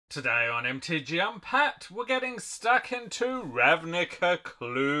Today on MTG Unpacked, we're getting stuck into Ravnica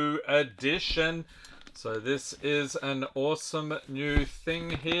Clue Edition. So this is an awesome new thing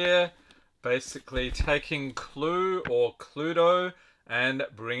here. Basically taking Clue or Cluedo and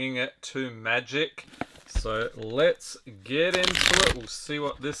bringing it to Magic. So let's get into it. We'll see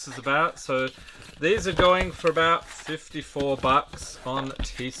what this is about. So these are going for about 54 bucks on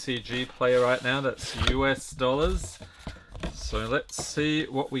TCG Player right now. That's US dollars. So let's see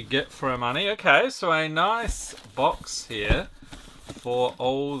what we get for our money. Okay, so a nice box here for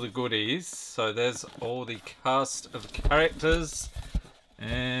all the goodies. So there's all the cast of characters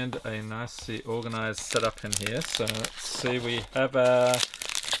and a nicely organized setup in here. So let's see, we have a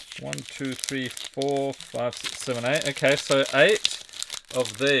 1, 2, 3, 4, 5, 6, 7, 8. Okay, so 8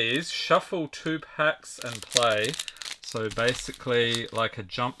 of these. Shuffle 2 packs and play. So basically like a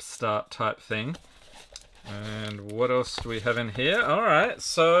jump start type thing. And what else do we have in here? Alright,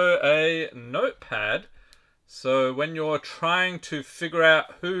 so a notepad. So when you're trying to figure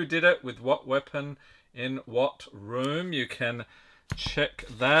out who did it with what weapon in what room, you can check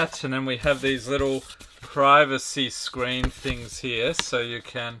that. And then we have these little privacy screen things here, so you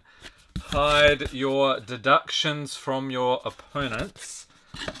can hide your deductions from your opponents.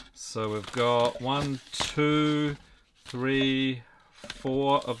 So we've got 1, 2, 3,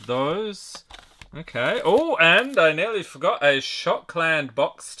 4 of those. Okay. Oh, and I nearly forgot a SHOCKLAND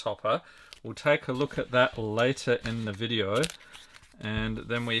box topper. We'll take a look at that later in the video. And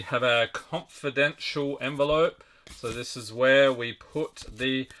then we have our confidential envelope. So this is where we put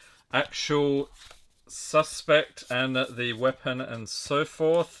the actual suspect and the weapon and so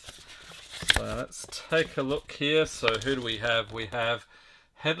forth. So let's take a look here. So who do we have? We have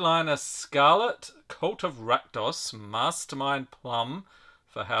Headliner Scarlet, Cult of Rakdos, Mastermind Plum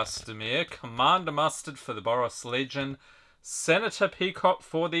for House Demir, Commander Mustard for the Boros Legion, Senator Peacock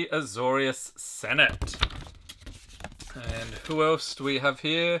for the Azorius Senate. And who else do we have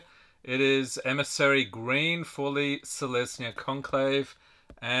here? It is Emissary Green for the Selesnya Conclave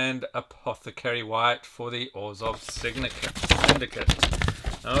and Apothecary White for the Orzhov Syndicate.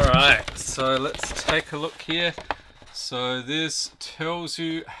 Alright, so let's take a look here. So this tells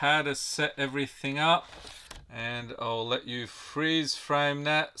you how to set everything up. And I'll let you freeze frame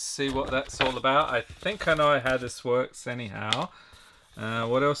that, see what that's all about. I think I know how this works anyhow.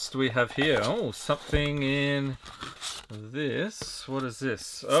 What else do we have here? Oh, something in this. What is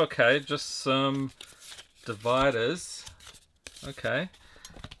this? Okay, just some dividers. Okay.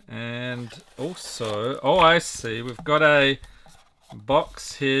 And also, oh, I see. We've got a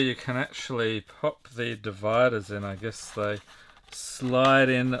box here. You can actually pop the dividers in. I guess they slide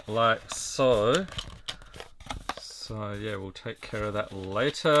in like so. So yeah, we'll take care of that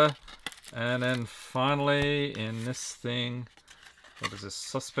later. And then finally in this thing, what is this?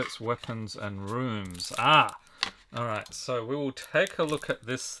 Suspects, weapons, and rooms. Ah! Alright, so we will take a look at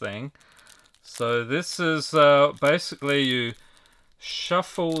this thing. So this is basically you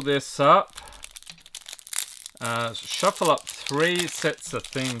shuffle this up. Shuffle up 3 sets of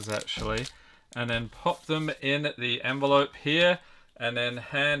things actually. And then pop them in the envelope here. And then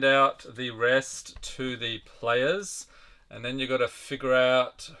hand out the rest to the players. And then you got to figure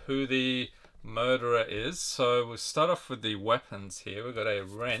out who the murderer is. So we'll start off with the weapons here. We've got a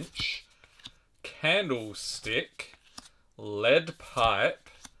wrench, candlestick, lead pipe,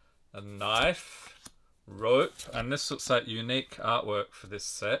 a knife, rope. And this looks like unique artwork for this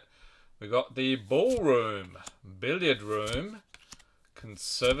set. We got the ballroom, billiard room,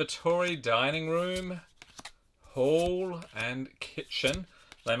 conservatory, dining room, hall and kitchen.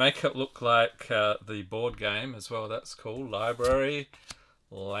 They make it look like the board game as well. That's cool. Library,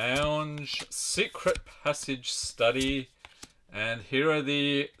 lounge, secret passage, study. And here are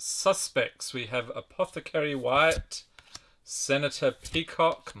the suspects. We have Apothecary White, Senator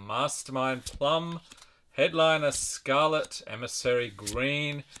Peacock, Mastermind Plum, Headliner Scarlet, Emissary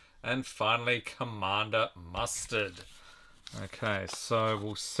Green, and finally Commander Mustard. Okay, so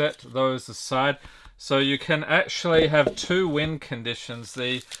we'll set those aside. So you can actually have 2 win conditions.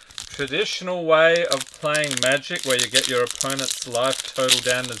 The traditional way of playing Magic, where you get your opponent's life total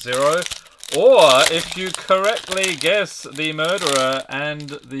down to 0. Or if you correctly guess the murderer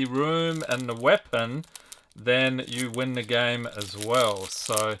and the room and the weapon, then you win the game as well.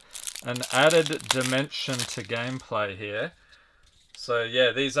 So an added dimension to gameplay here. So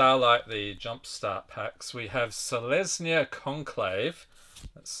yeah, these are like the jumpstart packs. We have Selesnya Conclave.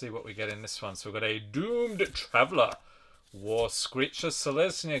 Let's see what we get in this one. So we've got a Doomed Traveller, War Screecher,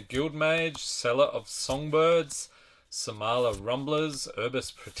 Selesnya Guildmage, Seller of Songbirds, Samala Rumblers,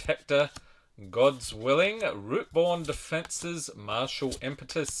 Urbis Protector, God's Willing, Rootborn Defences, Martial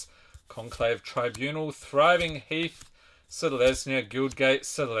Impetus, Conclave Tribunal, Thriving Heath, Selesnya Guildgate,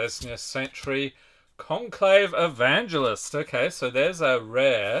 Selesnya Sanctuary, Conclave Evangelist. Okay, so there's a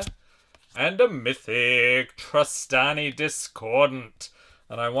rare and a mythic, Trustani Discordant.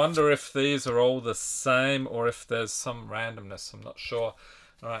 And I wonder if these are all the same or if there's some randomness. I'm not sure.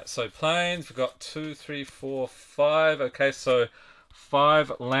 Alright, so planes. We've got 2, 3, 4, 5. Okay, so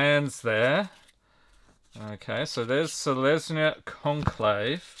 5 lands there. Okay, so there's Selesnya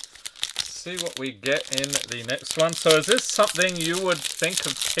Conclave. Let's see what we get in the next one. So is this something you would think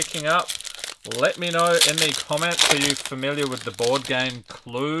of picking up? Let me know in the comments. Are you familiar with the board game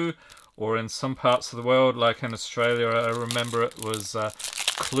Clue? Or in some parts of the world, like in Australia, I remember it was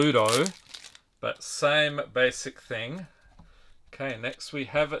Cluedo. But same basic thing. Okay, next we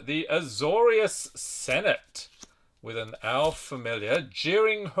have the Azorius Senate with an owl familiar,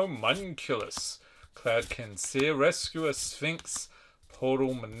 Jeering Homunculus, Cloudkin Seer, Rescuer Sphinx,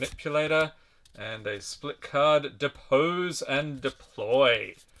 Portal Manipulator, and a split card, Depose and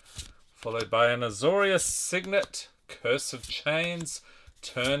Deploy. Followed by an Azorius Signet, Curse of Chains,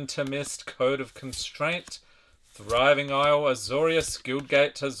 Turn to Mist, Code of Constraint, Thriving Isle, Azorius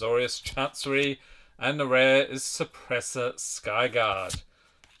Guildgate, Azorius Chancery, and the rare is Suppressor Skyguard.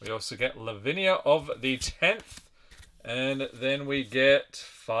 We also get Lavinia of the 10th, and then we get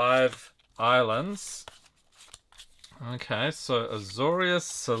 5 islands. Okay, so Azorius,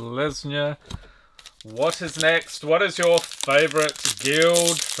 Selesnya. What is next? What is your favorite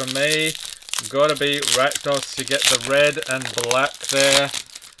guild? For me, gotta be Rakdos. You get the red and black there.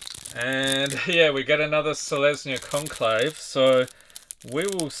 And yeah, we get another Selesnya Conclave. So we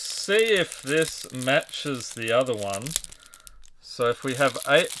will see if this matches the other one. So if we have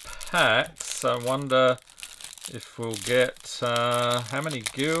 8 packs, I wonder if we'll get how many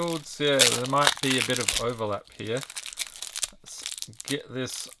guilds? Yeah, there might be a bit of overlap here. Let's get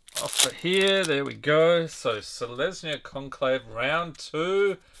this off of here. There we go. So Selesnya Conclave round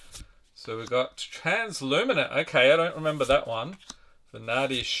 2. So we've got Transluminant. Okay, I don't remember that one.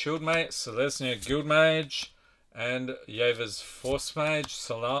 Venardi Shieldmate, Selesnya Guildmage, and Yava's Force Mage,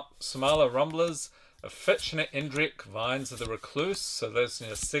 Samala Rumblers, Affectionate Indrik, Vines of the Recluse,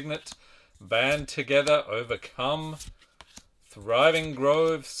 Selesnya Signet, Band Together, Overcome, Thriving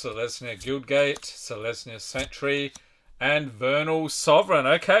Grove, Selesnya Guildgate, Selesnya Sanctuary, and Vernal Sovereign.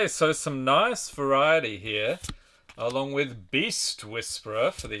 Okay, so some nice variety here, along with Beast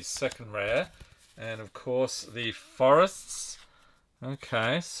Whisperer for the second rare, and of course the Forests.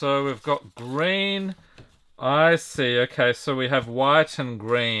 Okay, so we've got green. I see. Okay, so we have white and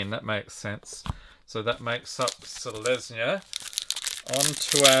green. That makes sense. So that makes up Selesnya. On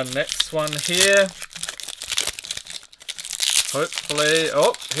to our next one here. Hopefully...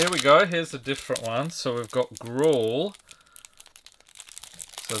 Oh, here we go. Here's a different one. So we've got Gruul.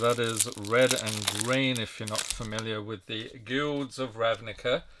 So that is red and green if you're not familiar with the guilds of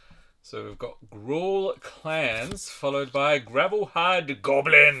Ravnica. So we've got Gruul Clans, followed by Gravelhide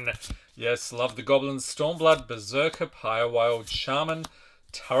Goblin. Yes, love the goblins. Stormblood, Berserker, Pyrewild Shaman,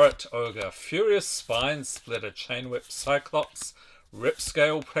 Turret Ogre, Furious Spine Splitter, Chainwhip Cyclops,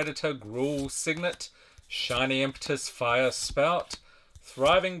 Ripscale Predator, Gruul Signet, Shiny Impetus Fire Spout,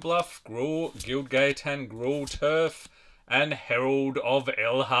 Thriving Bluff, Gruul Guildgate and Gruul Turf, and Herald of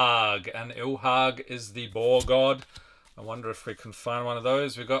Ilhag. And Ilhag is the boar god. I wonder if we can find one of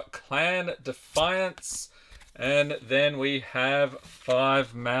those. We've got Clan Defiance, and then we have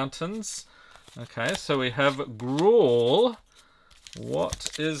 5 mountains. Okay, so we have Gruul.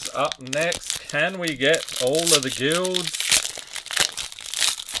 What is up next? Can we get all of the guilds?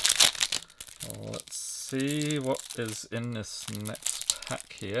 Let's see what is in this next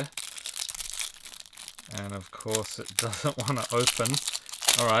pack here. And of course it doesn't want to open.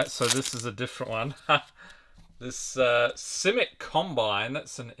 Alright, so this is a different one. This Simic Combine,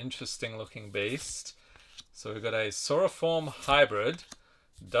 that's an interesting looking beast. So we've got a Sauriform Hybrid,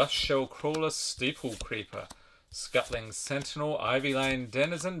 Dust Shell Crawler, Steeple Creeper, Scuttling Sentinel, Ivy Lane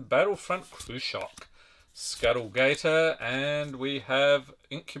Denizen, Battlefront Cruciok, Scuttle Gator, and we have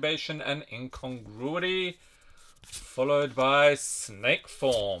Incubation and Incongruity, followed by Snake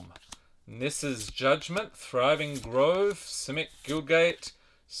Form, Nissa's Judgment, Thriving Grove, Simic Guildgate,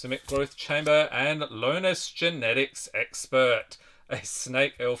 Simic Growth Chamber, and Lonus Genetics Expert. A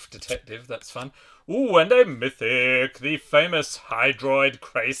Snake Elf Detective, that's fun. Ooh, and a Mythic, the famous Hydroid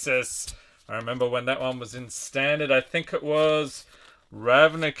Krasis. I remember when that one was in Standard. I think it was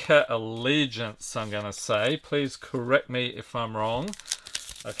Ravnica Allegiance, I'm going to say. Please correct me if I'm wrong.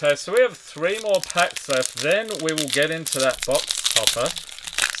 Okay, so we have 3 more packs left. Then we will get into that box topper.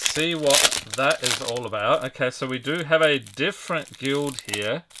 see what that is all about. Okay, so we do have a different guild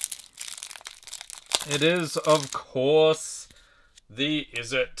here. It is, of course, the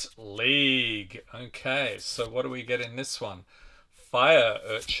Izzet League. Okay, so what do we get in this one? Fire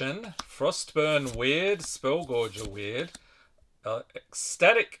Urchin, Frostburn Weird, Spellgorger Weird,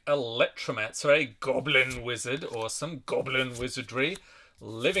 Ecstatic Electromancer, a Goblin Wizard, awesome, Goblin Wizardry,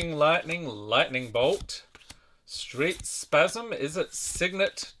 Living Lightning, Lightning Bolt, Street Spasm, Izzet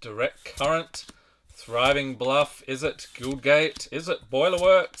Signet, Direct Current, Thriving Bluff, Izzet Guildgate, Izzet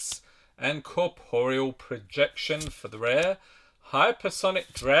Boilerworks, and Corporeal Projection for the rare,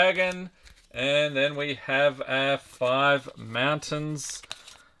 Hypersonic Dragon, and then we have our 5 mountains.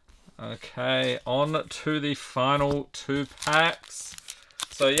 Okay, on to the final 2 packs.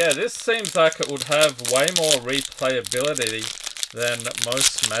 So yeah, this seems like it would have way more replayability than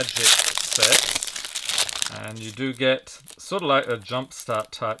most Magic sets. And you do get sort of like a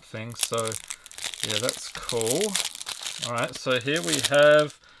jumpstart type thing, so yeah, that's cool. Alright, so here we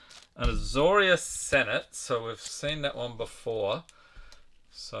have an Azorius Senate, so we've seen that one before.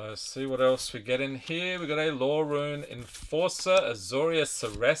 So see what else we get in here. We got a Law Rune Enforcer, Azorius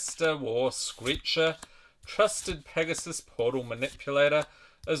Arrester, War Screecher, Trusted Pegasus Portal Manipulator,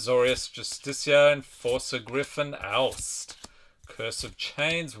 Azorius Justicia, Enforcer Griffin, Oust, Curse of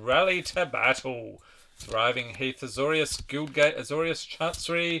Chains, Rally to Battle, Thriving Heath, Azorius Guildgate, Azorius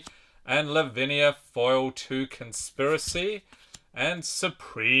Chancery, and Lavinia Foil 2 Conspiracy, and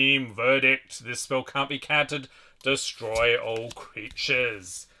Supreme Verdict. This spell can't be countered. Destroy all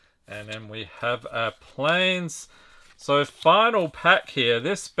creatures. And then we have our planes. So final pack here.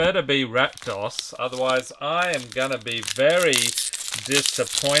 This better be Rakdos, otherwise I am gonna be very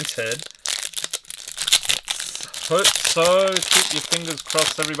disappointed. Hope so. Keep your fingers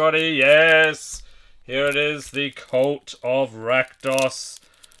crossed, everybody. Yes, here it is, the Cult of Rakdos.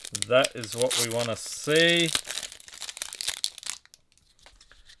 That is what we want to see.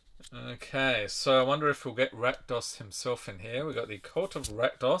 Okay, so I wonder if we'll get Rakdos himself in here. We've got the Cult of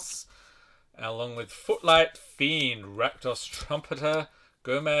Rakdos, along with Footlight Fiend, Rakdos Trumpeter,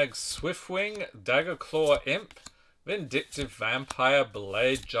 Gomag Swiftwing, Daggerclaw Imp, Vindictive Vampire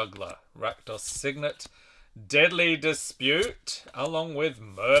Blade Juggler, Rakdos Signet, Deadly Dispute, along with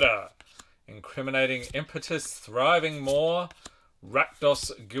Murder, Incriminating Impetus, Thriving Maw,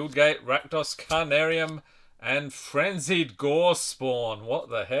 Rakdos Guildgate, Rakdos Carnarium, and Frenzied Gore Spawn. What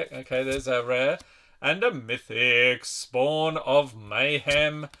the heck? Okay, there's our rare. And a Mythic Spawn of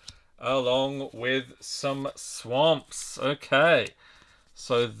Mayhem, along with some Swamps. Okay,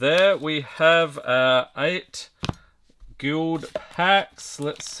 so there we have our 8 guild packs.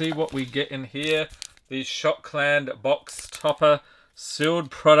 Let's see what we get in here. The SHOCKLAND box topper. Sealed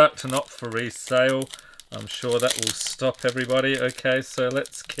product, not for resale. I'm sure that will stop everybody. Okay, so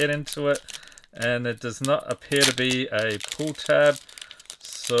let's get into it. And it does not appear to be a pull tab,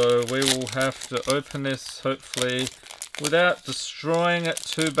 so we will have to open this hopefully without destroying it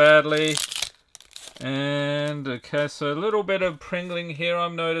too badly. And okay, so a little bit of pringling here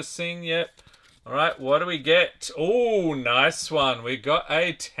I'm noticing. Yep. Alright, what do we get? Oh, nice one. We got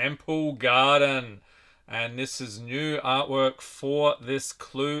a Temple Garden, and this is new artwork for this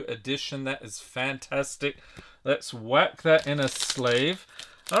Clue edition. That is fantastic. Let's whack that in a sleeve.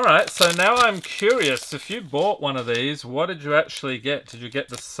 Alright, so now I'm curious, if you bought one of these, what did you actually get? Did you get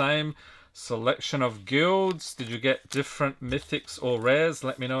the same selection of guilds? Did you get different mythics or rares?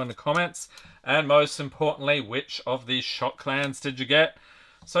 Let me know in the comments. And most importantly, which of these SHOCKLANDs did you get?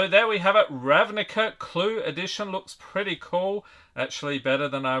 So there we have it, Ravnica Clue Edition. Looks pretty cool, actually better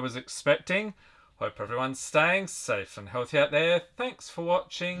than I was expecting. Hope everyone's staying safe and healthy out there. Thanks for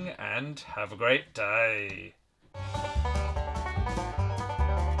watching and have a great day.